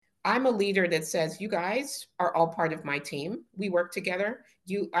I'm a leader that says, you guys are all part of my team. We work together.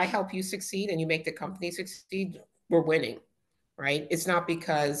 I help you succeed and you make the company succeed. We're winning, right? It's not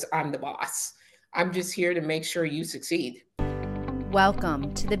because I'm the boss. I'm just here to make sure you succeed.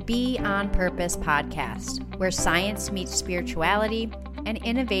 Welcome to the Be On Purpose podcast, where science meets spirituality and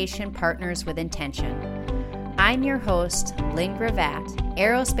innovation partners with intention. I'm your host, Lynn Gravatt,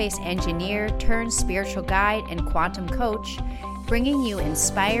 aerospace engineer turned spiritual guide and quantum coach, bringing you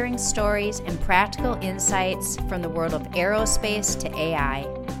inspiring stories and practical insights from the world of aerospace to AI.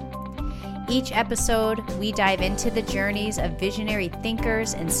 Each episode, we dive into the journeys of visionary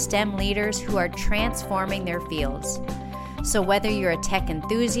thinkers and STEM leaders who are transforming their fields. So whether you're a tech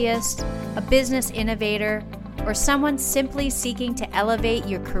enthusiast, a business innovator, or someone simply seeking to elevate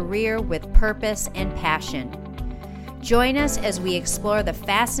your career with purpose and passion, join us as we explore the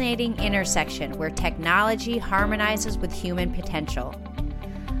fascinating intersection where technology harmonizes with human potential.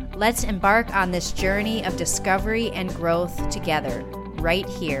 Let's embark on this journey of discovery and growth together, right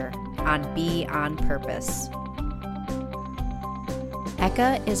here on Be On Purpose.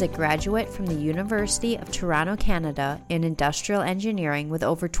 Eka is a graduate from the University of Toronto, Canada in industrial engineering with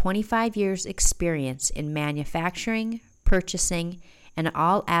over 25 years experience in manufacturing, purchasing, and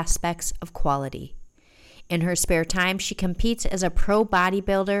all aspects of quality. In her spare time, she competes as a pro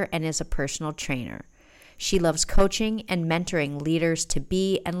bodybuilder and is a personal trainer. She loves coaching and mentoring leaders to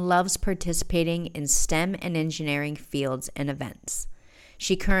be and loves participating in STEM and engineering fields and events.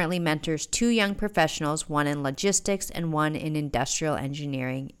 She currently mentors 2 young professionals, one in logistics and one in industrial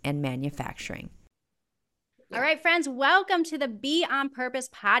engineering and manufacturing. All right, friends, welcome to the Be On Purpose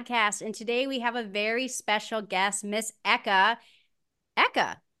podcast. And today we have a very special guest, Miss Eka.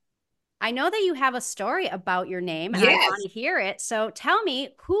 Eka, I know that you have a story about your name, and I want to hear it. So tell me,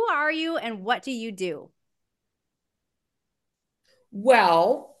 who are you and what do you do?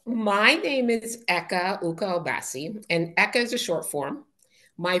 Well, my name is Ukaobasi, and Eka is a short form.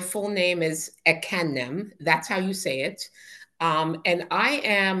 My full name is Ekanem. That's how you say it. And I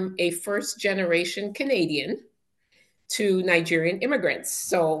am a first generation Canadian to Nigerian immigrants.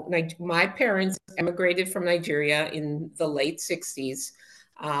 So my parents emigrated from Nigeria in the late 60s.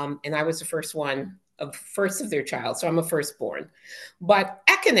 And I was the first of their child. So I'm a firstborn. But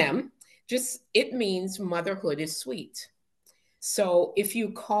Ekanem, it means motherhood is sweet. So if you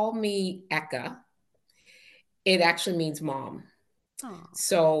call me Eka, it actually means mom. Aww.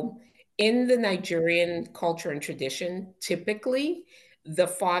 So in the Nigerian culture and tradition, typically the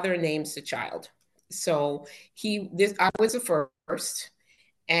father names the child. So I was the first,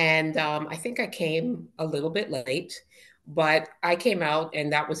 and I think I came a little bit late, but I came out,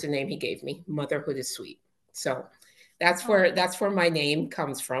 and that was the name he gave me. Motherhood is sweet. So that's where my name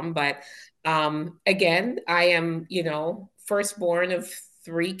comes from. But again, I am firstborn of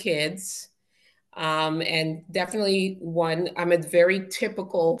 3 kids. And definitely I'm a very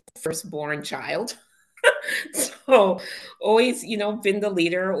typical firstborn child. So always, been the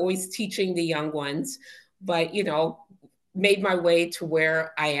leader, always teaching the young ones, but, made my way to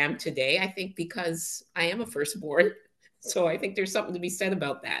where I am today, I think, because I am a firstborn. So I think there's something to be said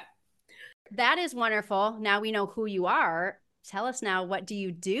about that. That is wonderful. Now we know who you are. Tell us now, what do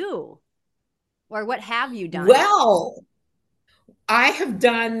you do? Or what have you done? Well, I have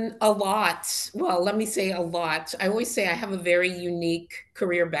done a lot. Well, let me say a lot. I always say I have a very unique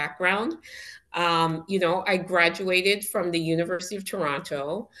career background. I graduated from the University of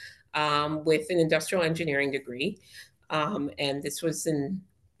Toronto with an industrial engineering degree. And this was a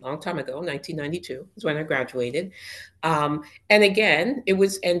long time ago, 1992 is when I graduated. And again, it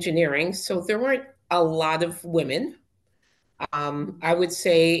was engineering. So there weren't a lot of women. I would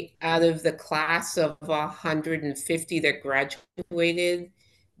say out of the class of 150 that graduated,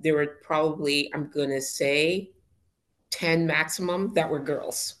 there were probably, I'm going to say, 10 maximum that were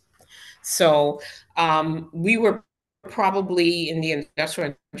girls. So we were probably in the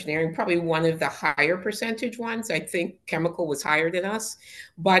industrial engineering, probably one of the higher percentage ones. I think chemical was higher than us,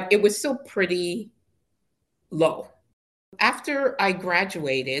 but it was still pretty low. After I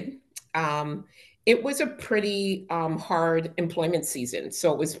graduated, it was a pretty hard employment season.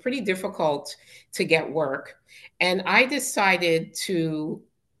 So it was pretty difficult to get work. And I decided to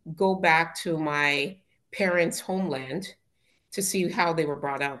go back to my parents' homeland to see how they were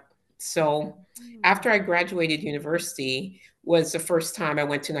brought up. So after I graduated university was the first time I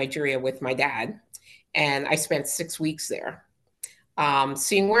went to Nigeria with my dad. And I spent 6 weeks there,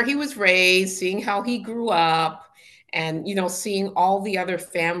 seeing where he was raised, seeing how he grew up, and seeing all the other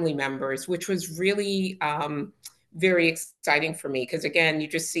family members, which was really very exciting for me, because again, you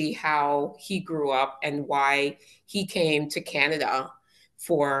just see how he grew up and why he came to Canada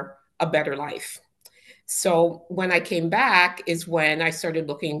for a better life. So when I came back is when I started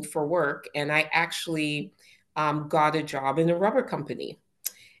looking for work, and I actually got a job in a rubber company.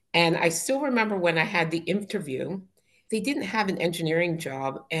 And I still remember when I had the interview, they didn't have an engineering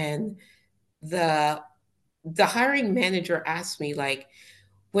job, and the the hiring manager asked me like,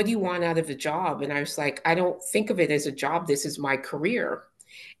 what do you want out of a job? And I was like, I don't think of it as a job. This is my career.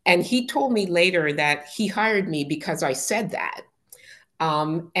 And he told me later that he hired me because I said that.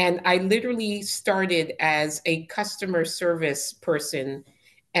 And I literally started as a customer service person,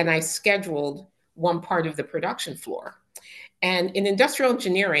 and I scheduled one part of the production floor. And in industrial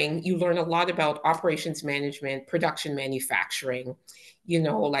engineering, you learn a lot about operations management, production manufacturing,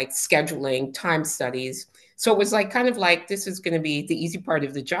 like scheduling, time studies. So it was like kind of like this is going to be the easy part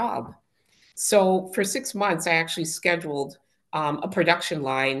of the job. So for 6 months, I actually scheduled a production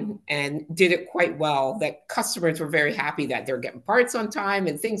line and did it quite well. That customers were very happy that they're getting parts on time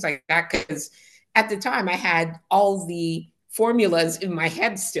and things like that. Because at the time, I had all the formulas in my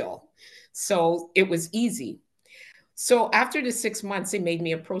head still. So it was easy. So after the 6 months, they made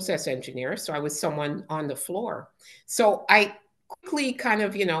me a process engineer. So I was someone on the floor. So I quickly kind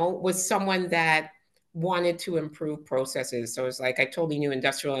of, was someone that wanted to improve processes. So it was like I totally knew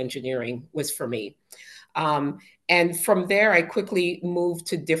industrial engineering was for me. Um, and from there, I quickly moved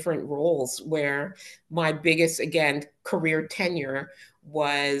to different roles where my biggest, again, career tenure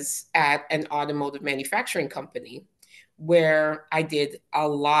was at an automotive manufacturing company where I did a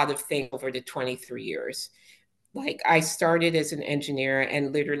lot of things over the 23 years. Like I started as an engineer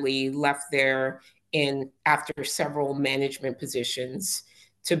and literally left there in after several management positions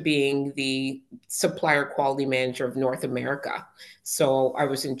to being the supplier quality manager of North America. So I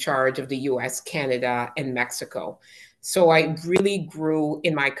was in charge of the US, Canada, and Mexico. So I really grew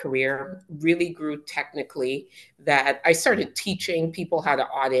in my career, really grew technically, that I started teaching people how to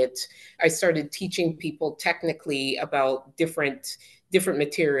audit. I started teaching people technically about different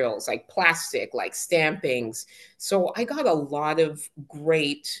materials like plastic, like stampings. So I got a lot of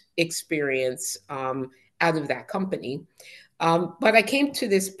great experience out of that company. But I came to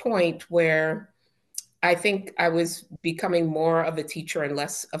this point where I think I was becoming more of a teacher and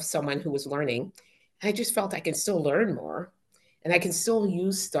less of someone who was learning. I just felt I can still learn more and I can still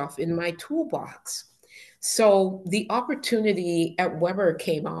use stuff in my toolbox. So the opportunity at Weber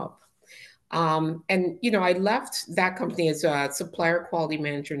came up. I left that company as a supplier quality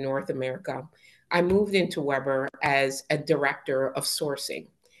manager in North America. I moved into Weber as a director of sourcing,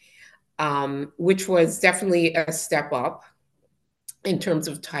 which was definitely a step up in terms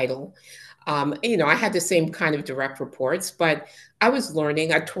of title. I had the same kind of direct reports, but I was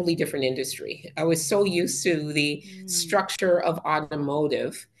learning a totally different industry. I was so used to the structure of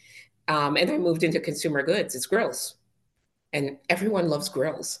automotive, and I moved into consumer goods. It's grills, and everyone loves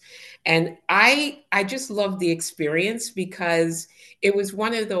grills. And I just loved the experience because it was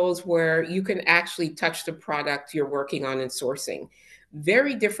one of those where you can actually touch the product you're working on and sourcing.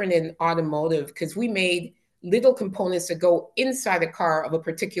 Very different in automotive because we made little components that go inside the car of a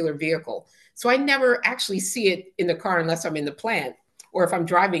particular vehicle. So I never actually see it in the car unless I'm in the plant or if I'm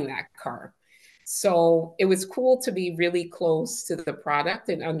driving that car. So it was cool to be really close to the product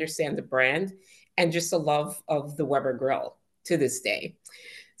and understand the brand and just a love of the Weber grill to this day.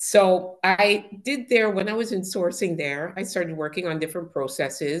 So I did there when I was in sourcing there, I started working on different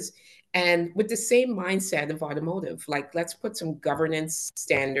processes and with the same mindset of automotive, like let's put some governance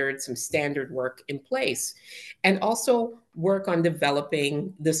standards, some standard work in place, and also work on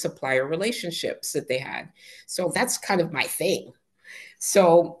developing the supplier relationships that they had. So that's kind of my thing.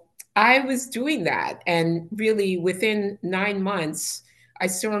 So I was doing that. And really within 9 months, I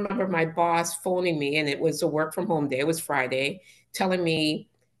still remember my boss phoning me, and it was a work from home day. It was Friday, telling me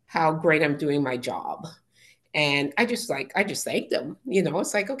how great I'm doing my job. And I just thanked them.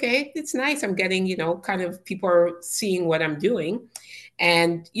 It's like, okay, it's nice. I'm getting, kind of people are seeing what I'm doing.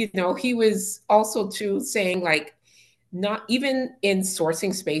 And, he was also too saying like, not even in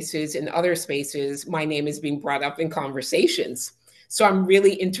sourcing spaces, in other spaces, my name is being brought up in conversations. So I'm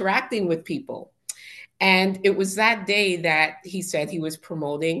really interacting with people. And it was that day that he said he was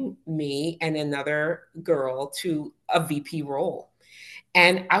promoting me and another girl to a VP role.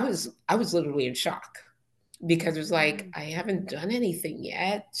 And I was literally in shock because it was like, I haven't done anything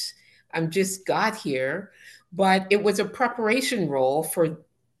yet. I'm just got here. But it was a preparation role for,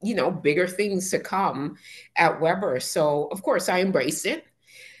 bigger things to come at Weber. So of course I embraced it.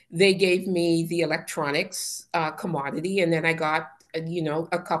 They gave me the electronics commodity, and then I got,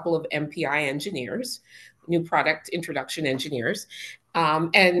 a couple of MPI engineers, new product introduction engineers.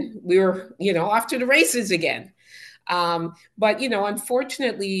 And we were, off to the races again. But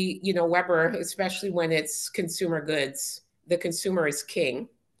unfortunately, Weber, especially when it's consumer goods, the consumer is king.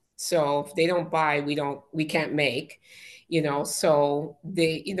 So if they don't buy, we can't make. So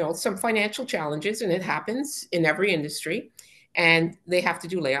some financial challenges, and it happens in every industry, and they have to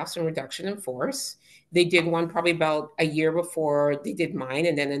do layoffs and reduction in force. They did one probably about a year before they did mine,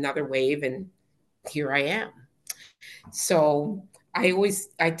 and then another wave, and here I am. So I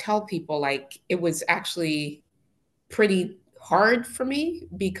tell people like it was actually pretty hard for me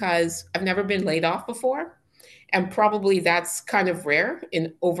because I've never been laid off before. And probably that's kind of rare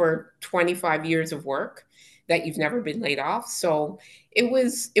in over 25 years of work that you've never been laid off. So it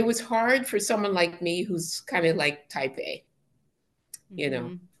was hard for someone like me who's kind of like type A, you know.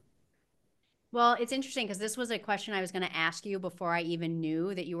 Mm-hmm. Well, it's interesting because this was a question I was going to ask you before I even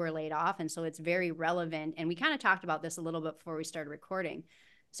knew that you were laid off. And so it's very relevant. And we kind of talked about this a little bit before we started recording.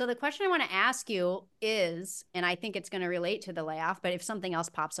 So the question I want to ask you is, and I think it's going to relate to the layoff, but if something else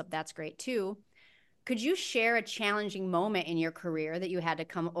pops up, that's great too. Could you share a challenging moment in your career that you had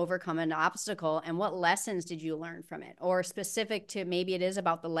to overcome an obstacle, and what lessons did you learn from it? Or specific to maybe it is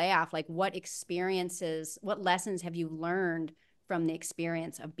about the layoff, like what experiences, what lessons have you learned from the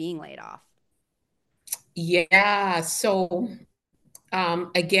experience of being laid off? Yeah. So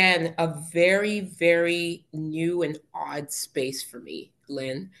again, a very, very new and odd space for me,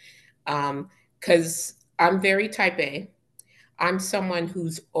 Lynn, because I'm very type A. I'm someone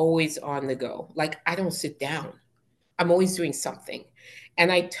who's always on the go. Like I don't sit down. I'm always doing something.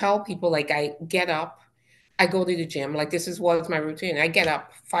 And I tell people like I get up, I go to the gym. Like this is what's my routine. I get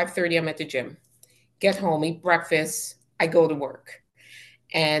up 5:30, I'm at the gym. Get home, eat breakfast, I go to work.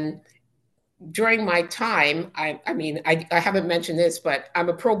 And during my time, I haven't mentioned this, but I'm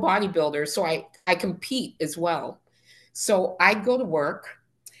a pro bodybuilder, so I compete as well. So I go to work.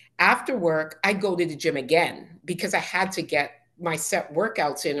 After work, I go to the gym again because I had to get my set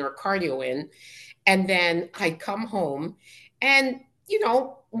workouts in or cardio in. And then I'd come home and,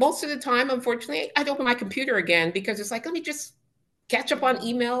 most of the time, unfortunately, I'd open my computer again because it's like, let me just catch up on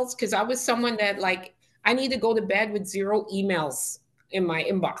Mm-hmm. emails. Cause I was someone that like, I need to go to bed with 0 emails in my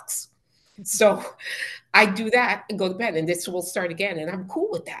inbox. So I do that and go to bed and this will start again. And I'm cool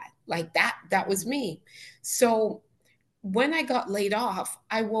with that. Like that was Mm-hmm. me. So when I got laid off,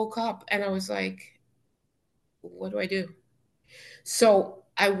 I woke up and I was like, what do I do? So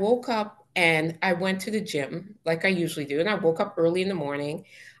I woke up and I went to the gym like I usually do. And I woke up early in the morning.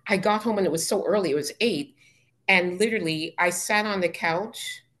 I got home and it was so early, it was 8. And literally, I sat on the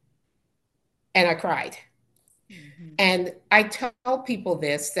couch and I cried. Mm-hmm. And I tell people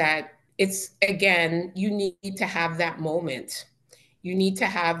this that it's again, you need to have that moment. You need to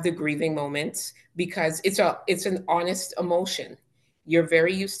have the grieving moments because it's an honest emotion. You're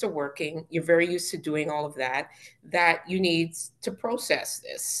very used to working, you're very used to doing all of that you need to process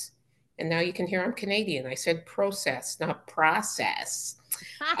this. And now you can hear I'm Canadian. I said process, not process.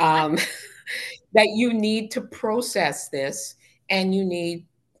 Um, that you need to process this and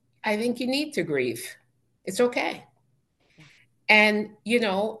I think you need to grieve. It's okay. Yeah. And,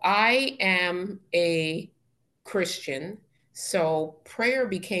 I am a Christian, so prayer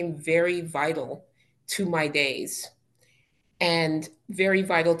became very vital to my days and very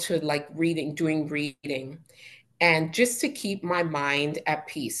vital to like doing reading, and just to keep my mind at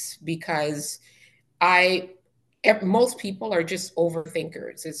peace because I, most people are just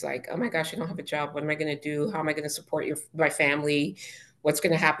overthinkers. It's like, oh my gosh, I don't have a job. What am I going to do? How am I going to support my family? What's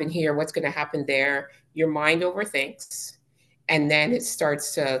going to happen here? What's going to happen there? Your mind overthinks, and then it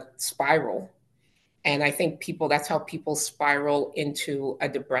starts to spiral. And I think that's how people spiral into a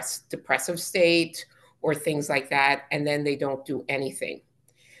depressive state or things like that. And then they don't do anything.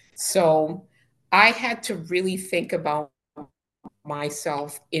 So I had to really think about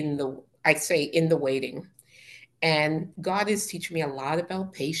myself I say in the waiting. And God is teaching me a lot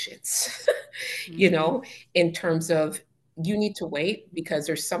about patience, you Mm-hmm. know, in terms of you need to wait because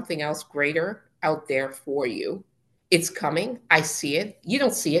there's something else greater out there for you. It's coming. I see it. You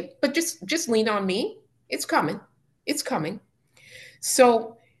don't see it, but just lean on me. It's coming. It's coming.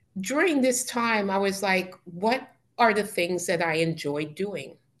 So during this time, I was like, what are the things that I enjoy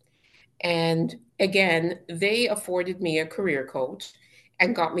doing? And again, they afforded me a career coach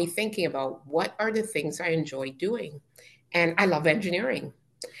and got me thinking about what are the things I enjoy doing. And I love engineering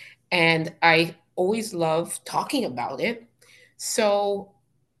and I always love talking about it. So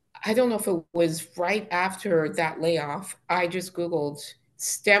I don't know if it was right after that layoff, I just Googled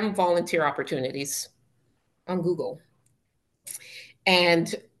STEM volunteer opportunities on Google.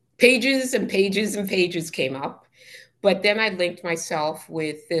 And pages and pages and pages came up. But then I linked myself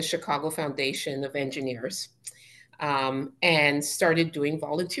with the Chicago Foundation of Engineers. and started doing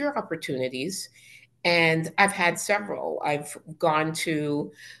volunteer opportunities. And I've had several. I've gone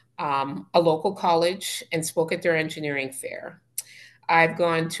to a local college and spoke at their engineering fair. I've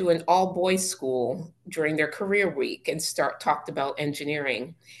gone to an all boys school during their career week and talked about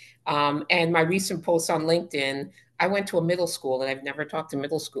engineering. And my recent post on LinkedIn, I went to a middle school and I've never talked to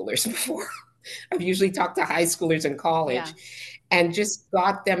middle schoolers before. I've usually talked to high schoolers in Yeah. college and just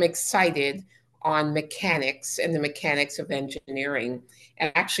got them excited on mechanics and the mechanics of engineering.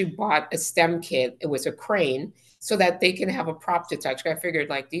 And actually bought a STEM kit. It was a crane so that they can have a prop to touch. I figured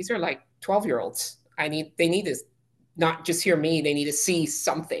like these are like 12-year-olds. They need to not just hear me, they need to see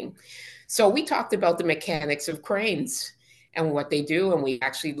something. So we talked about the mechanics of cranes and what they do. And we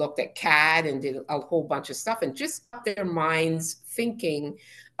actually looked at CAD and did a whole bunch of stuff and just got their minds thinking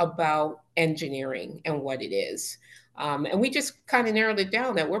about engineering and what it is. And we just kind of narrowed it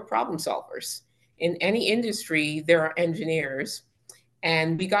down that we're problem solvers. In any industry, there are engineers.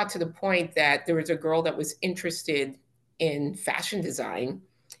 And we got to the point that there was a girl that was interested in fashion design.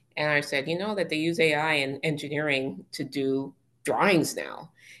 And I said, you know, that they use AI in engineering to do drawings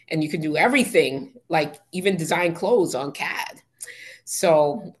now. And you can do everything, like even design clothes on CAD.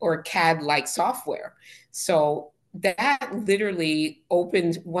 So, or CAD like software. So that literally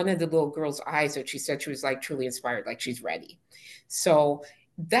opened one of the little girl's eyes that she said she was like truly inspired, like she's ready. So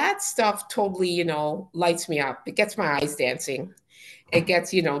that stuff totally, lights me up. It gets my eyes dancing. It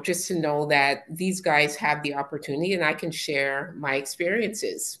gets, just to know that these guys have the opportunity and I can share my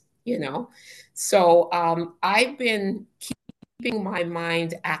experiences. So I've been keeping my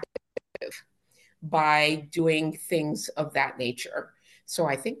mind active by doing things of that nature. So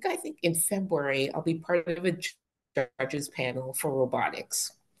I think in February I'll be part of a judges panel for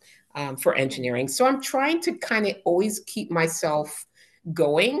robotics, for Hmm. engineering. So I'm trying to kind of always keep myself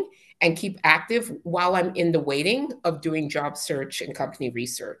going and keep active while I'm in the waiting of doing job search and company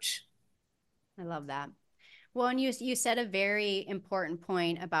research. I love that. Well, and you said a very important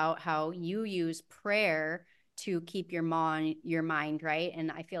point about how you use prayer to keep your mind right.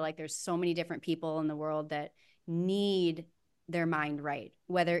 And I feel like there's so many different people in the world that need their mind right,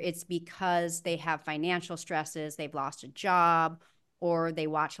 whether it's because they have financial stresses, they've lost a job, or they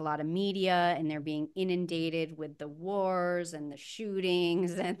watch a lot of media and they're being inundated with the wars and the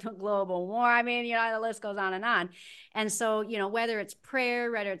shootings and the global war. I mean, the list goes on and on. And so, whether it's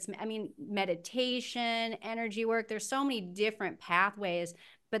prayer, whether it's, meditation, energy work, there's so many different pathways.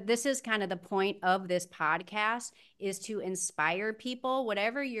 But this is kind of the point of this podcast, is to inspire people,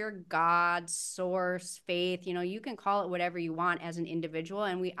 whatever your God, source, faith, you can call it whatever you want as an individual.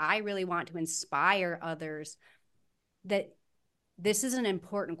 And I really want to inspire others that this is an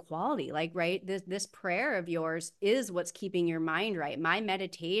important quality, like, right, this prayer of yours is what's keeping your mind right. My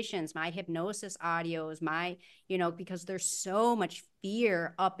meditations, my hypnosis audios, my, because there's so much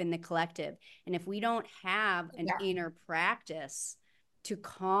fear up in the collective, and if we don't have an Yeah. inner practice to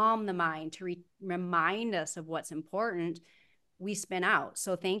calm the mind, to remind us of what's important, we spin out.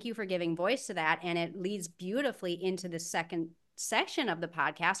 So thank you for giving voice to that, and it leads beautifully into the second section of the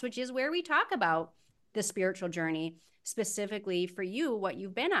podcast, which is where we talk about the spiritual journey, specifically for you, what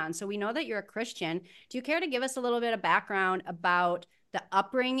you've been on. So we know that you're a Christian. Do you care to give us a little bit of background about the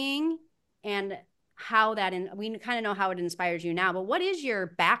upbringing and how that, we kind of know how it inspires you now, but what is your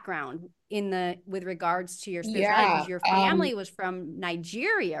background with regards to your spirituality? Yeah. Because your family was from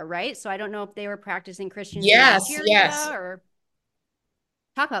Nigeria, right? So I don't know if they were practicing Christians in Yes, Nigeria, yes. or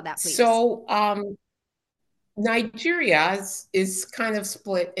talk about that, please. So Nigeria is kind of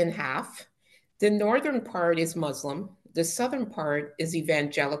split in half. The northern part is Muslim. The southern part is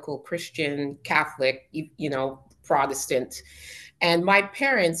evangelical, Christian, Catholic, Protestant. And my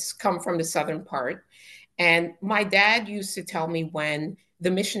parents come from the southern part. And my dad used to tell me when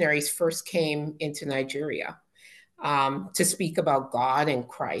the missionaries first came into Nigeria, to speak about God and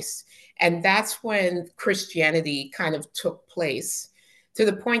Christ. And that's when Christianity kind of took place, to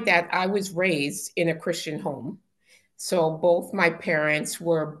the point that I was raised in a Christian home. So both my parents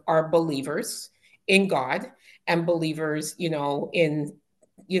are believers in God and believers, in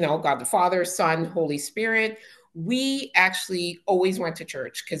God the Father, Son, Holy Spirit. We actually always went to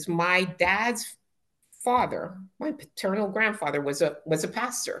church because my dad's father, my paternal grandfather, was a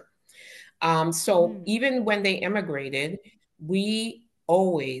pastor. So Mm. even when they immigrated, we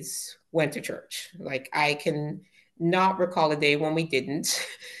always went to church. Like I can not recall a day when we didn't.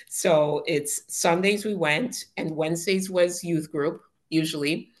 So it's Sundays we went, and Wednesdays was youth group,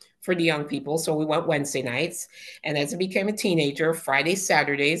 usually for the young people. So we went Wednesday nights. And as I became a teenager, Fridays,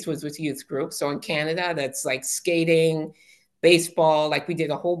 Saturdays was with youth group. So in Canada, that's like skating, baseball, like we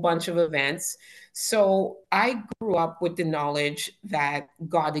did a whole bunch of events. So I grew up with the knowledge that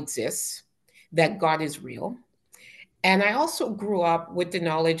God exists, that God is real. And I also grew up with the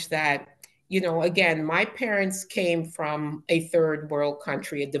knowledge that, again, my parents came from a third world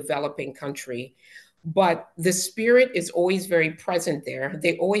country, a developing country, but the spirit is always very present there.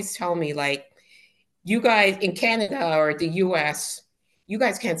 They always tell me, like, you guys in Canada or the US, you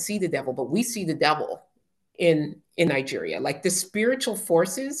guys can't see the devil, but we see the devil in Nigeria. Like the spiritual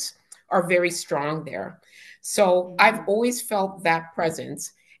forces are very strong there. So I've Mm, always felt that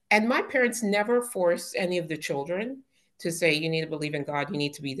presence. And my parents never forced any of the children to say, you need to believe in God, you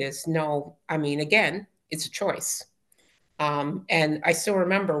need to be this. No, I mean, again, it's a choice. And I still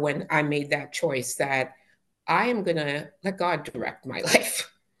remember when I made that choice that I am going to let God direct my life.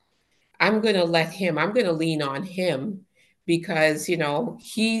 I'm going to lean on him because,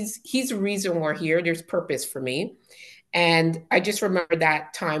 he's the reason we're here. There's purpose for me. And I just remember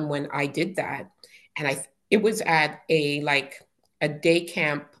that time when I did that. And it was at a day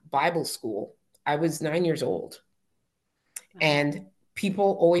camp Bible school. I was 9 years old. wow. And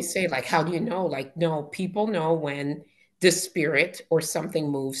people always say, like, how do you know? Like, no, people know when the spirit or something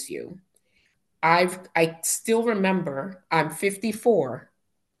moves you. I still remember, I'm 54.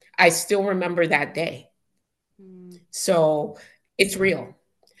 I still remember that day. Mm, So it's real.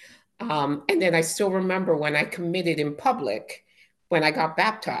 And then I still remember when I committed in public, when I got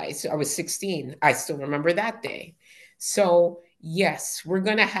baptized, I was 16. I still remember that day. So, yes, we're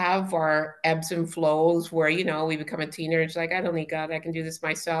going to have our ebbs and flows where, we become a teenager, like, I don't need God. I can do this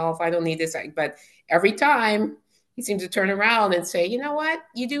myself. I don't need this. But every time he seems to turn around and say, you know what?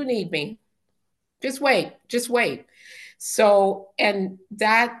 You do need me. Just wait. Just wait. So, and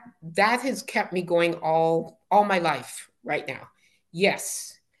that has kept me going all my life right now.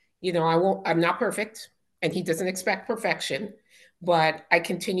 Yes, I'm not perfect, and he doesn't expect perfection, but I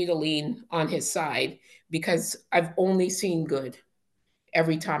continue to lean on his side because I've only seen good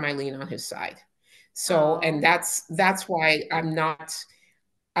every time I lean on his side. So, oh, and that's why I'm not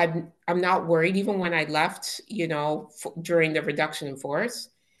worried. Even when I left, during the reduction in force,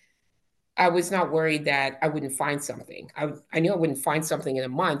 I was not worried that I wouldn't find something. I knew I wouldn't find something in a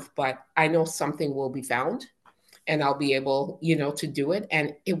month, but I know something will be found, and I'll be able, to do it.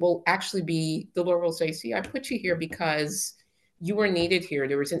 And it will actually be, the Lord will say, see, I put you here because you were needed here.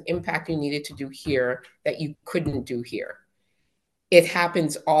 There was an impact you needed to do here that you couldn't do here. It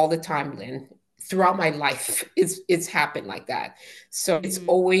happens all the time, Lynn. Throughout my life, it's happened like that. So it's mm-hmm,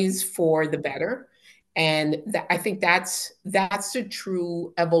 always for the better. And I think that's the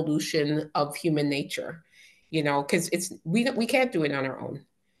true evolution of human nature, because we can't do it on our own.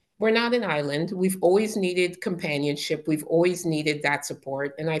 We're not an island. We've always needed companionship. We've always needed that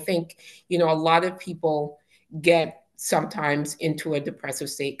support. And I think, a lot of people get sometimes into a depressive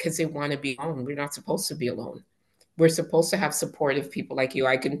state because they want to be alone. We're not supposed to be alone. We're supposed to have supportive people like you.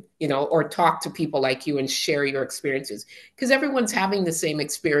 I can, or talk to people like you and share your experiences because everyone's having the same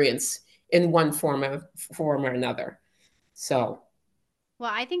experience in one form or another. So,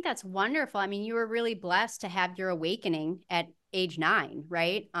 well, I think that's wonderful. I mean, you were really blessed to have your awakening at age 9,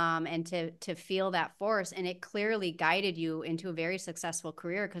 right? And to feel that force, and it clearly guided you into a very successful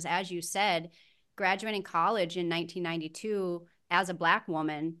career. Because as you said, graduating college in 1992 as a Black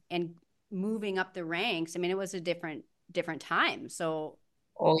woman and moving up the ranks, I mean, it was a different time. So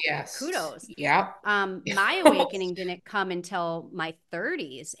oh yes, kudos. yeah. My awakening didn't come until my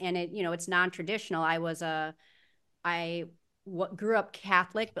 30s, and it's non-traditional. I grew up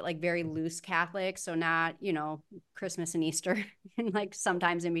Catholic, but like very loose Catholic. So not, Christmas and Easter and like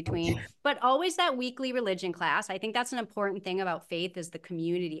sometimes in between, but always that weekly religion class. I think that's an important thing about faith is the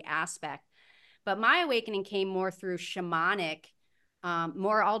community aspect. But my awakening came more through shamanic,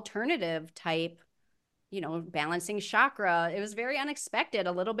 more alternative type, balancing chakra. It was very unexpected,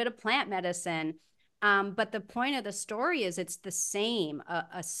 a little bit of plant medicine. But the point of the story is it's the same,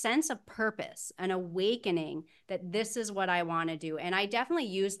 a sense of purpose, an awakening that this is what I want to do. And I definitely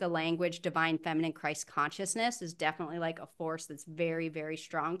use the language divine feminine Christ consciousness is definitely like a force that's very, very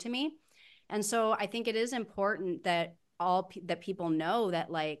strong to me. And so I think it is important that that people know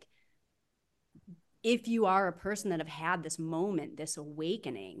that like if you are a person that have had this moment, this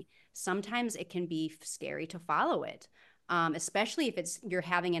awakening, sometimes it can be scary to follow it. Especially if you're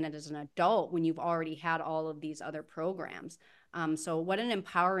having it as an adult when you've already had all of these other programs. So what an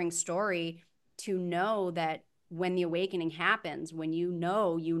empowering story to know that when the awakening happens, when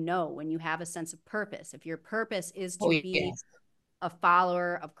when you have a sense of purpose, if your purpose is Oh to be yes. a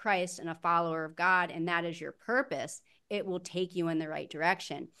follower of Christ and a follower of God, and that is your purpose, it will take you in the right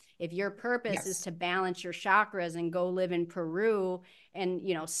direction. If your purpose is Yes. to balance your chakras and go live in Peru and,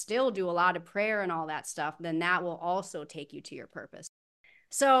 still do a lot of prayer and all that stuff, then that will also take you to your purpose.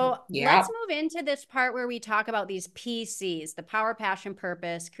 So Yeah. let's move into this part where we talk about these PCs: the power, passion,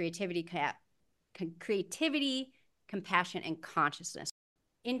 purpose, creativity, compassion, and consciousness.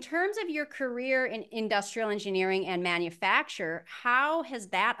 In terms of your career in industrial engineering and manufacture, how has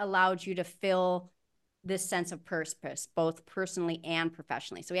that allowed you to fill this sense of purpose, both personally and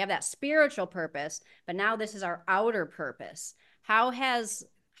professionally? So we have that spiritual purpose, but now this is our outer purpose. How has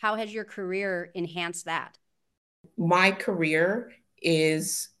your career enhanced that? My career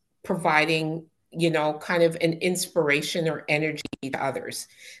is providing, kind of an inspiration or energy to others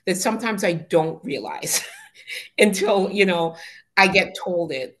that sometimes I don't realize until, Mm. I get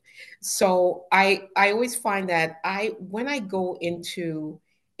told it. So I always find that when I go into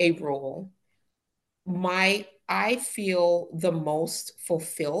a role, I feel the most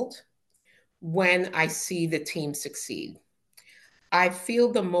fulfilled when I see the team succeed. I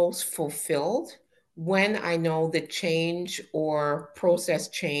feel the most fulfilled when I know the change or process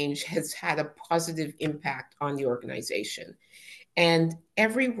change has had a positive impact on the organization. And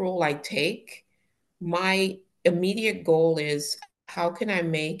every role I take, my immediate goal is, how can I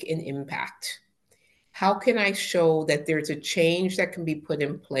make an impact? How can I show that there's a change that can be put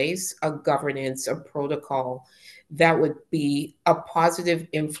in place, a governance, a protocol that would be a positive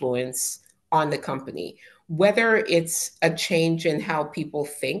influence on the company? Whether it's a change in how people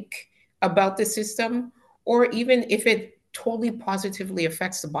think about the system, or even if it totally positively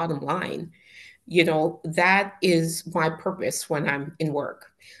affects the bottom line, that is my purpose when I'm in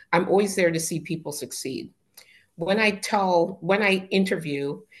work. I'm always there to see people succeed. When I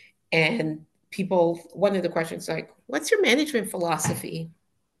interview, and people, one of the questions like, what's your management philosophy?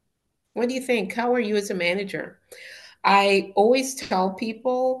 What do you think? How are you as a manager? I always tell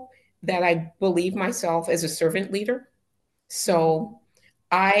people that I believe myself as a servant leader. Mm. So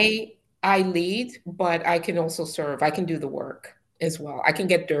I I lead, but I can also serve. I can do the work as well. I can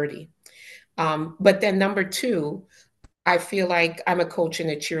get dirty. But then number two, I feel like I'm a coach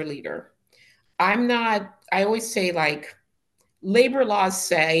and a cheerleader. I'm not, I always say, like, labor laws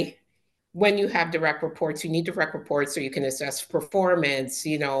say when you have direct reports, you need direct reports so you can assess performance,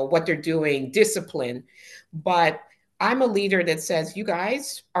 what they're doing, discipline. But I'm a leader that says, you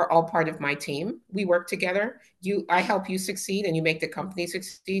guys are all part of my team. We work together. I help you succeed and you make the company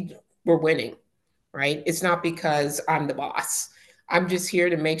succeed. We're winning, right? It's not because I'm the boss. I'm just here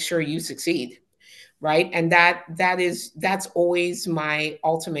to make sure you succeed, right? And that's always my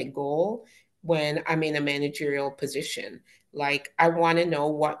ultimate goal when I'm in a managerial position. Like, I want to know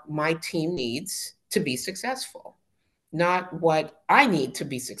what my team needs to be successful, not what I need to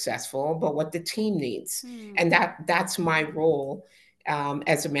be successful, but what the team needs. And Hmm. that's my role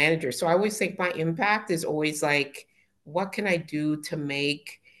as a manager. So I always think my impact is always like, what can I do to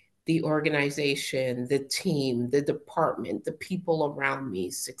make the organization, the team, the department, the people around me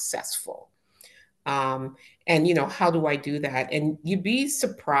successful? um, and how do I do that? And you'd be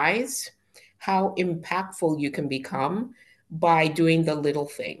surprised how impactful you can become by doing the little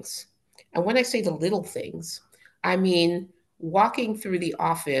things. And when I say the little things, I mean walking through the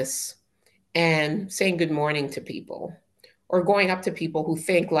office and saying good morning to people, or going up to people who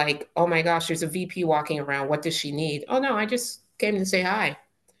think like, oh my gosh, there's a VP walking around, what does she need? Oh no, I just came to say hi,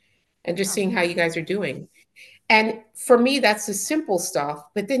 and just Oh. seeing how you guys are doing. And for me, that's the simple stuff.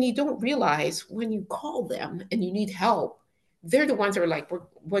 But then you don't realize when you call them and you need help, they're the ones that are like,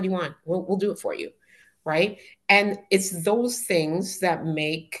 what do you want? We'll do it for you. Right. And it's those things that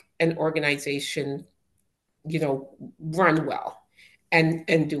make an organization, run well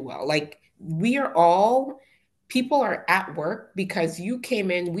and do well. Like, we are all, people are at work because you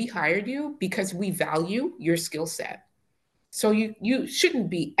came in, we hired you because we value your skill set. So you shouldn't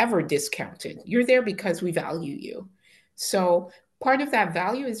be ever discounted. You're there because we value you. So part of that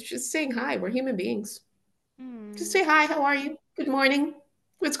value is just saying hi. We're human beings. Just Hmm. say hi. How are you? Good morning.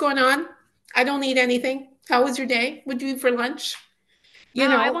 What's going on? I don't need anything. How was your day? What did you eat for lunch? Oh, You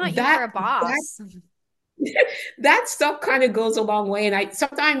I know, want you for that a that boss. that stuff kind of goes a long way. And I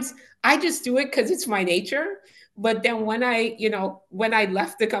sometimes I just do it because it's my nature. But then when I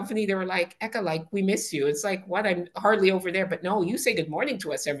left the company, they were like, Eka, like, we miss you. It's like, what? I'm hardly over there. But no, you say good morning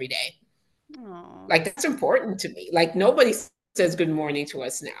to us every day. Oh. Like, that's important to me. Like, nobody says good morning to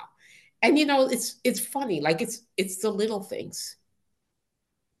us now. And it's funny. Like, it's the little things,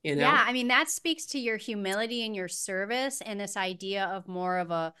 you Yeah, know? I mean, that speaks to your humility and your service and this idea of more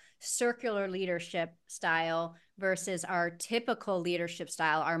of a circular leadership style versus our typical leadership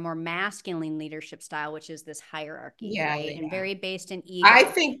style, our more masculine leadership style, which is this hierarchy, Yeah, right? And yeah. very based in I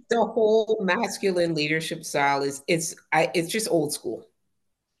ego. think the whole masculine leadership style it's just old school.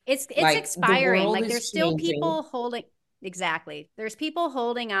 It's Like the expiring. world Like is there's still changing. people holding exactly. There's people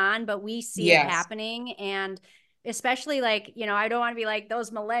holding on, but we see it Yes. happening. And especially like, I don't want to be like those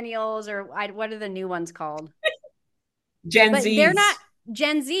millennials or what are the new ones called? Gen But they're not Zs.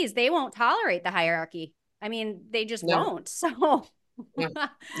 Gen Zs. They won't tolerate the hierarchy. I mean, they just No, won't. So no,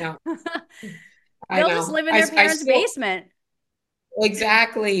 no. I they'll just know. live in their I parents' still basement.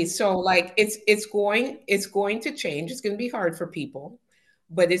 exactly. So like it's going to change. It's going to be hard for people,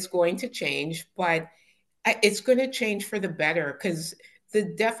 but it's going to change. But it's going to change for the better because the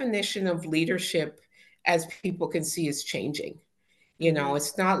definition of leadership, as people can see, is changing. Mm-hmm.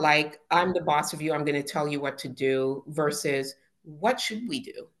 It's not like I'm the boss of you, I'm going to tell you what to do versus what should we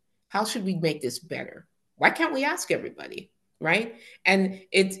do? How should we make this better? Why can't we ask everybody? Right. And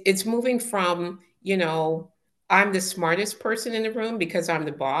it's moving from, I'm the smartest person in the room because I'm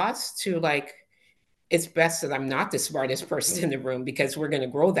the boss to like, it's best that I'm not the smartest person in the room because we're going to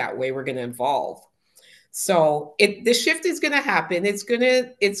grow that way. We're going to evolve. So the shift is going to happen. It's going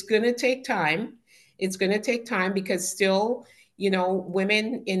to take time. It's going to take time because still,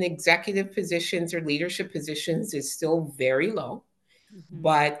 women in executive positions or leadership positions is still very low. Mm-hmm.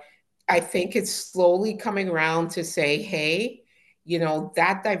 But I think it's slowly coming around to say, hey,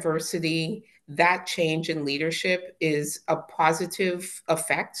 that diversity, that change in leadership is a positive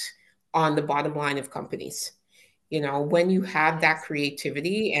effect on the bottom line of companies. When you It have that is.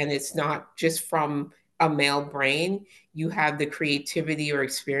 creativity and it's not just from a male brain, you have the creativity or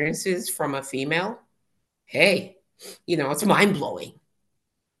experiences from a female. Hey, it's mind blowing.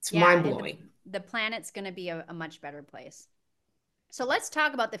 It's Yeah, mind and blowing. the planet's going to be a much better place. So let's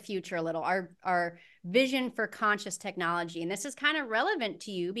talk about the future a little. Our vision for conscious technology, and this is kind of relevant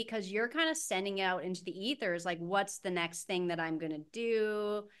to you because you're kind of sending out into the ethers like what's the next thing that I'm going to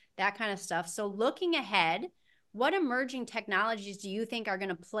do, that kind of stuff. So looking ahead, what emerging technologies do you think are going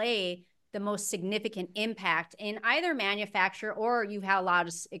to play the most significant impact in either manufacture or you've had a lot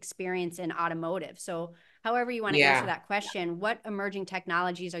of experience in automotive? So however you want to answer Yeah. that question, what emerging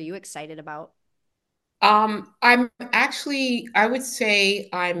technologies are you excited about? I would say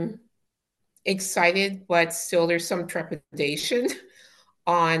I'm excited, but still there's some trepidation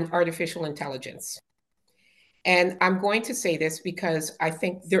on artificial intelligence. And I'm going to say this because I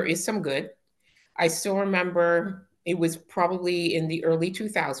think there is some good. I still remember it was probably in the early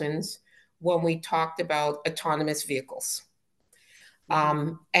 2000s when we talked about autonomous vehicles,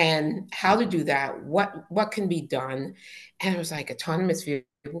 Mm-hmm. and how to do that, what can be done. And I was like, autonomous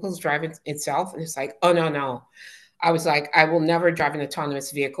vehicles driving itself. And it's like, oh, no, no. I was like, I will never drive an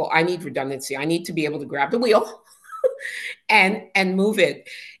autonomous vehicle. I need redundancy. I need to be able to grab the wheel and move it.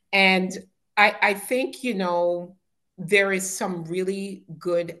 And I think, there is some really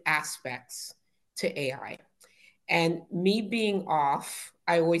good aspects to AI. And me being off,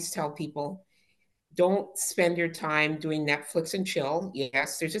 I always tell people, don't spend your time doing Netflix and chill.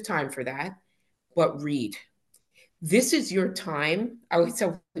 Yes, there's a time for that, but read. This is your time. I always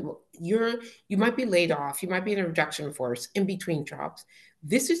tell people, you might be laid off, you might be in a reduction force in between jobs.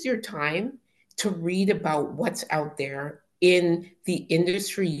 This is your time to read about what's out there in the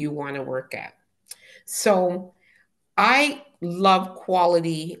industry you want to work at. So I love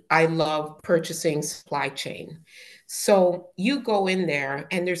quality. I love purchasing supply chain. So you go in there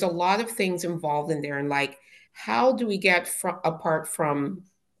and there's a lot of things involved in there. And like, how do we get apart from,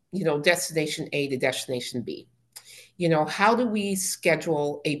 destination A to destination B? How do we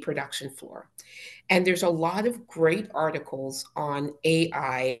schedule a production floor? And there's a lot of great articles on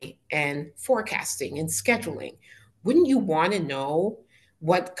AI and forecasting and scheduling. Wouldn't you want to know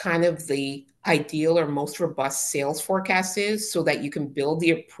what kind of the ideal or most robust sales forecast is so that you can build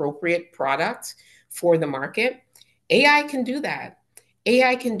the appropriate product for the market? AI can do that.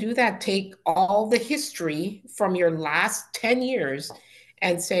 AI can do that. Take all the history from your last 10 years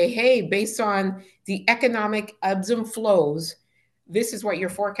and say, hey, based on the economic ebbs and flows, this is what your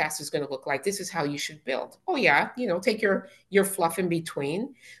forecast is going to look like. This is how you should build. Oh yeah, take your fluff in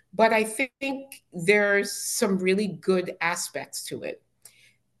between, but I think there's some really good aspects to it.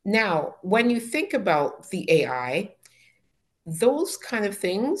 Now, when you think about the AI, those kind of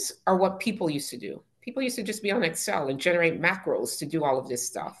things are what people used to do. People used to just be on Excel and generate macros to do all of this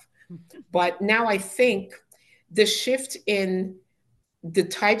stuff. But now I think the shift in the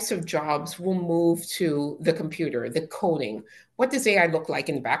types of jobs will move to the computer, the coding. What does AI look like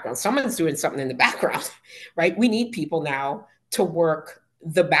in the background? Someone's doing something in the background, right? We need people now to work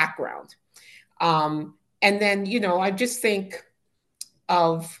the background. And then, I just think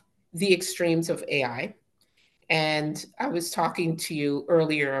of the extremes of AI. And I was talking to you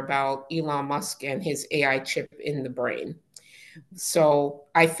earlier about Elon Musk and his AI chip in the brain. So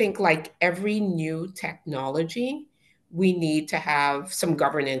I think, like every new technology, we need to have some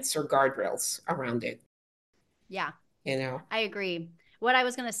governance or guardrails around it, Yeah, you know? I agree. What I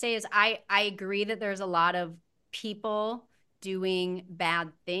was going to say is I agree that there's a lot of people doing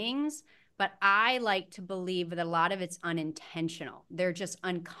bad things, but I like to believe that a lot of it's unintentional. They're just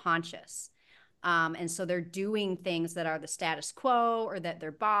unconscious. And so they're doing things that are the status quo or that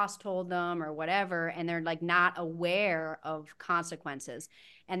their boss told them or whatever, and they're like not aware of consequences.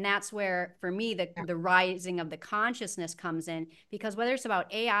 And that's where, for me, Yeah. the rising of the consciousness comes in, because whether it's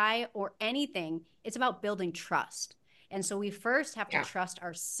about AI or anything, it's about building trust. And so we first have to Yeah. trust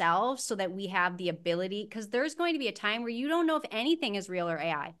ourselves so that we have the ability, because there's going to be a time where you don't know if anything is real or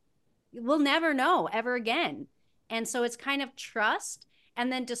AI. We'll never know ever again. And so it's kind of trust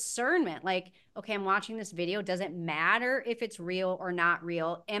and then discernment. Like, okay, I'm watching this video. Does it matter if it's real or not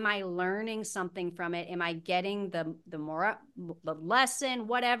real? Am I learning something from it? Am I getting the lesson,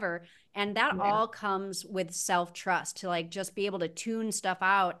 whatever? And that Yeah. all comes with self-trust, to like just be able to tune stuff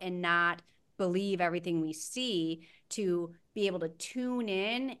out and not believe everything we see, to be able to tune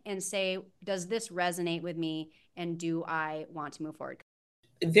in and say, does this resonate with me? And do I want to move forward?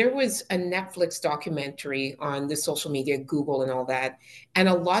 There was a Netflix documentary on the social media, Google and all that. And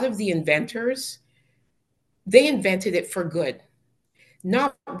a lot of the inventors, they invented it for good,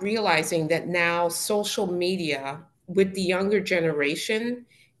 not realizing that now social media with the younger generation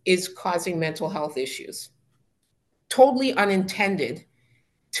is causing mental health issues. Totally unintended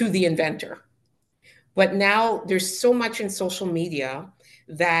to the inventor. But now there's so much in social media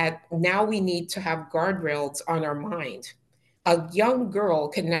that now we need to have guardrails on our mind. A young girl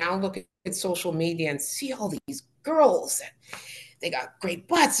can now look at social media and see all these girls. They got great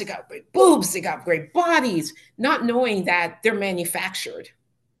butts, they got great boobs, they got great bodies, not knowing that they're manufactured.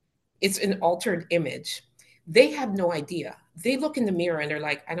 It's an altered image. They have no idea. They look in the mirror and they're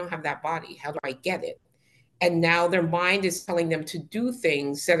like, I don't have that body. How do I get it? And now their mind is telling them to do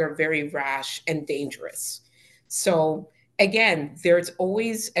things that are very rash and dangerous. So again, there's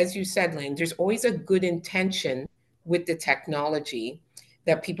always, as you said, Lynn, there's always a good intention with the technology,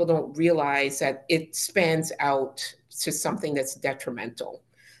 that people don't realize that it spans out to something that's detrimental.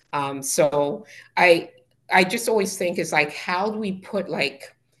 So I I just always think is like, how do we put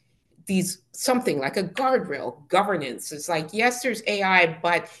like these, something like a guardrail governance? It's like, yes, there's AI,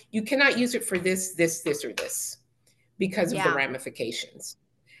 but you cannot use it for this or this because of the Yeah. ramifications.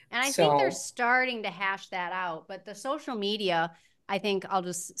 And I think they're So starting to hash that out. But the social media, I think I'll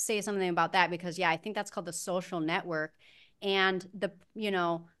just say something about that because, yeah, I think that's called the social network. And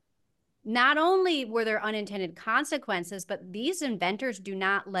not only were there unintended consequences, but these inventors do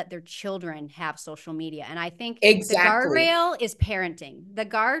not let their children have social media. And I think the exactly. guardrail is parenting. The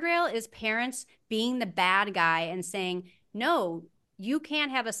guardrail is parents being the bad guy and saying, no, you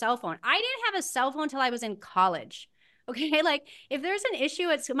can't have a cell phone. I didn't have a cell phone until I was in college. Okay. Like if there's an issue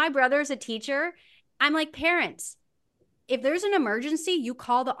at my brother's a teacher, I'm like, parents, if there's an emergency, you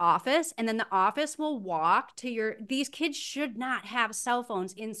call the office and then the office will walk to your, these kids should not have cell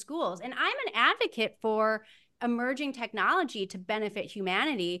phones in schools. And I'm an advocate for emerging technology to benefit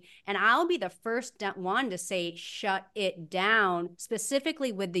humanity. And I'll be the first one to say, shut it down,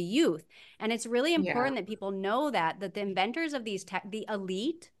 specifically with the youth. And it's really Yeah, important that people know that the inventors of these tech, the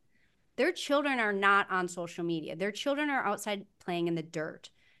elite, their children are not on social media. Their children are outside playing in the dirt.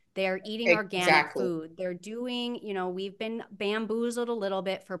 They're eating organic exactly. food. They're doing, we've been bamboozled a little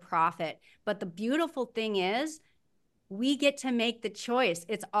bit for profit. But the beautiful thing is, we get to make the choice.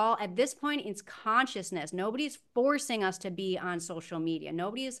 It's all, at this point, it's consciousness. Nobody's forcing us to be on social media.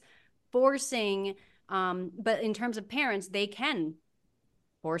 Nobody's forcing, but in terms of parents, they can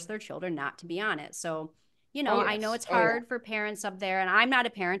force their children not to be on it. So, Oh I know yes. it's Oh yeah. hard for parents up there, and I'm not a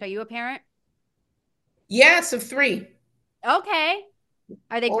parent. Are you a parent? Yes, of three. Okay.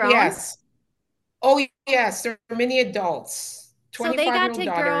 Are they Oh grown? yes. Oh yes. There are many adults. So they 25 year got old to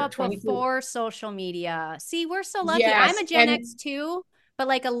grow daughter, up 22. before social media. See, we're so lucky. I'm Yes. a Gen X And too, but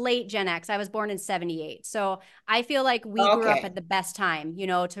like a late Gen X. I was born in 78. So I feel like we grew up okay. at the best time,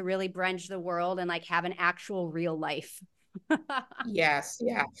 to really bridge the world and like have an actual real life. Yes,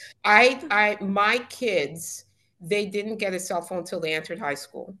 yeah. My kids, they didn't get a cell phone till they entered high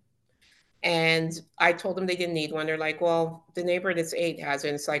school. And I told them they didn't need one. They're like, well, the neighbor that's eight has it.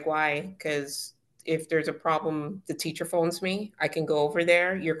 And it's like, why? Because if there's a problem, the teacher phones me. I can go over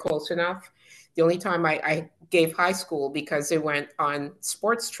there. You're close enough. The only time I gave high school because they went on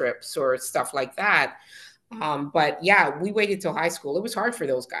sports trips or stuff like that. But yeah, we waited till high school. It was hard for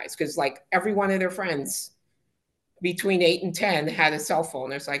those guys because like every one of their friends between 8 and 10 had a cell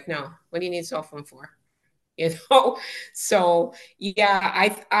phone. It's like, no, what do you need a cell phone for? You know? So yeah,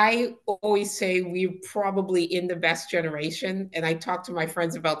 I always say we're probably in the best generation. And I talk to my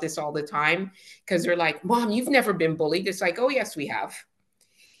friends about this all the time because they're like, Mom, you've never been bullied. It's like, oh yes, we have.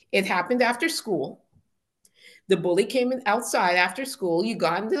 It happened after school. The bully came in outside after school. You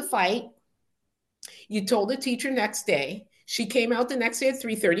got into the fight. You told the teacher next day. She came out the next day at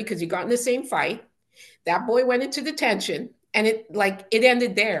 3:30 because you got in the same fight. That boy went into detention and it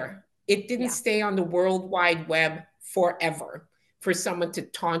ended there. It didn't Yeah. stay on the World Wide Web forever for someone to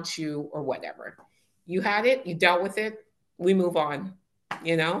taunt you or whatever. You had it, you dealt with it, we move on,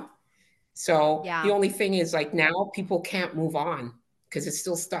 you know? So the Yeah. only thing is like now people can't move on because it's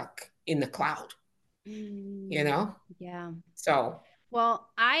still stuck in the cloud, you Mm, know? yeah. So Well,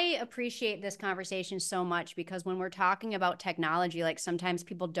 I appreciate this conversation so much because when we're talking about technology, like sometimes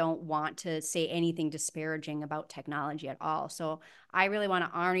people don't want to say anything disparaging about technology at all. So I really want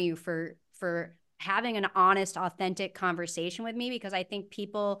to honor you for having an honest, authentic conversation with me because I think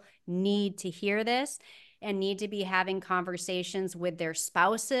people need to hear this and need to be having conversations with their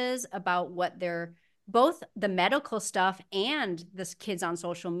spouses about what they're both the medical stuff and this kids on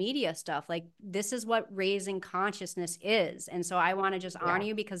social media stuff. Like this is what raising consciousness is. And so I want to just honor yeah,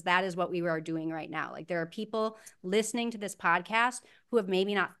 you because that is what we are doing right now. Like there are people listening to this podcast who have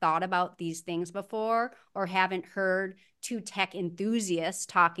maybe not thought about these things before or haven't heard two tech enthusiasts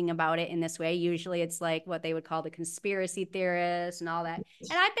talking about it in this way. Usually it's like what they would call the conspiracy theorists and all that.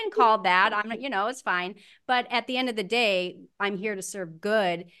 And I've been called that. I'm, it's fine. But at the end of the day, I'm here to serve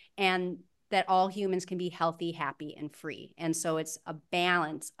good and that all humans can be healthy, happy, and free. And so it's a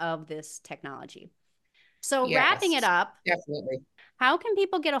balance of this technology. So wrapping it yes, up, definitely. how can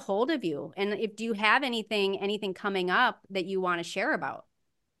people get a hold of you? And if do you have anything coming up that you want to share about?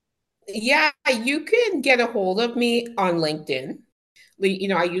 Yeah, you can get a hold of me on LinkedIn.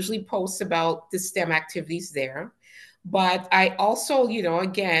 I usually post about the STEM activities there. But I also,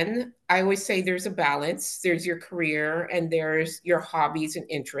 again, I always say there's a balance. There's your career and there's your hobbies and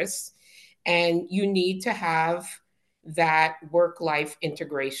interests. And you need to have that work life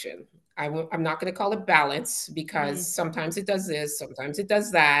integration. I'm not going to call it balance because Mm, sometimes it does this, sometimes it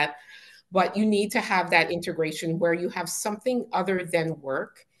does that. But you need to have that integration where you have something other than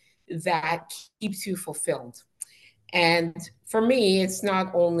work that keeps you fulfilled. And for me, it's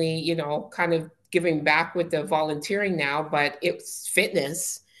not only, kind of giving back with the volunteering now, but it's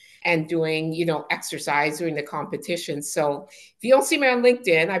fitness and doing, exercise, doing the competition. So if you don't see me on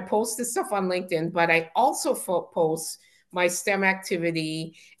LinkedIn, I post this stuff on LinkedIn, but I also post my STEM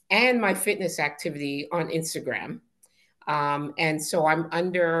activity and my fitness activity on Instagram. And so I'm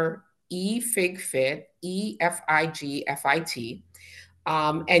under eFigFit, EFIGFIT.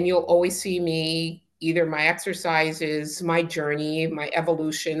 And you'll always see me either my exercises, my journey, my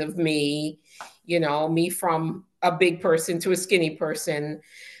evolution of me, me from a big person to a skinny person,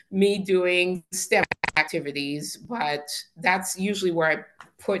 me doing STEM activities, but that's usually where I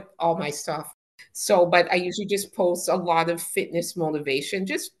put all my stuff. So, but I usually just post a lot of fitness motivation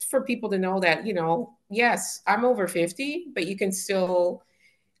just for people to know that, yes, I'm over 50, but you can still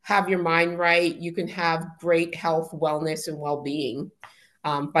have your mind right. You can have great health, wellness, and well being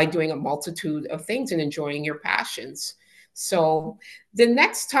by doing a multitude of things and enjoying your passions. So the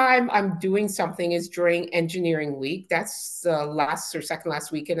next time I'm doing something is during engineering week. That's the last or second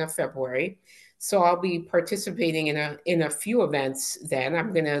last weekend of February. So I'll be participating in a few events then.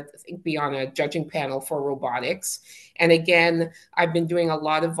 I'm going to be on a judging panel for robotics. And again, I've been doing a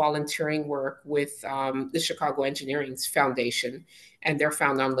lot of volunteering work with the Chicago Engineering Foundation, and they're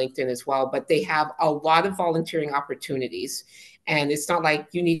found on LinkedIn as well. But they have a lot of volunteering opportunities. And it's not like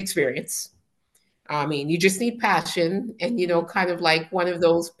you need experience. I mean, you just need passion and, mm. kind of like one of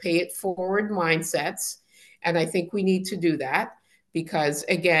those pay it forward mindsets. And I think we need to do that because,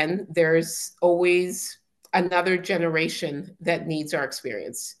 again, there's always another generation that needs our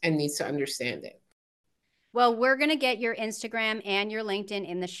experience and needs to understand it. Well, we're going to get your Instagram and your LinkedIn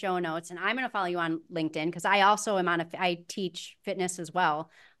in the show notes. And I'm going to follow you on LinkedIn because I also am I teach fitness as well.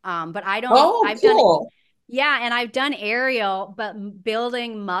 But Oh, I've done cool. yeah, and I've done aerial, but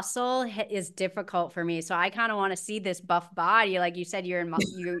building muscle is difficult for me. So I kind of want to see this buff body, like you said, you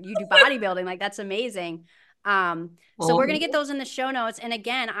do bodybuilding, like that's amazing. So we're gonna get Oh, those in the show notes. And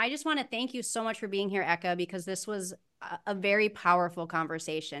again, I just want to thank you so much for being here, Eka, because this was a very powerful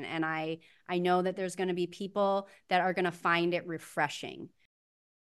conversation, and I know that there's going to be people that are going to find it refreshing.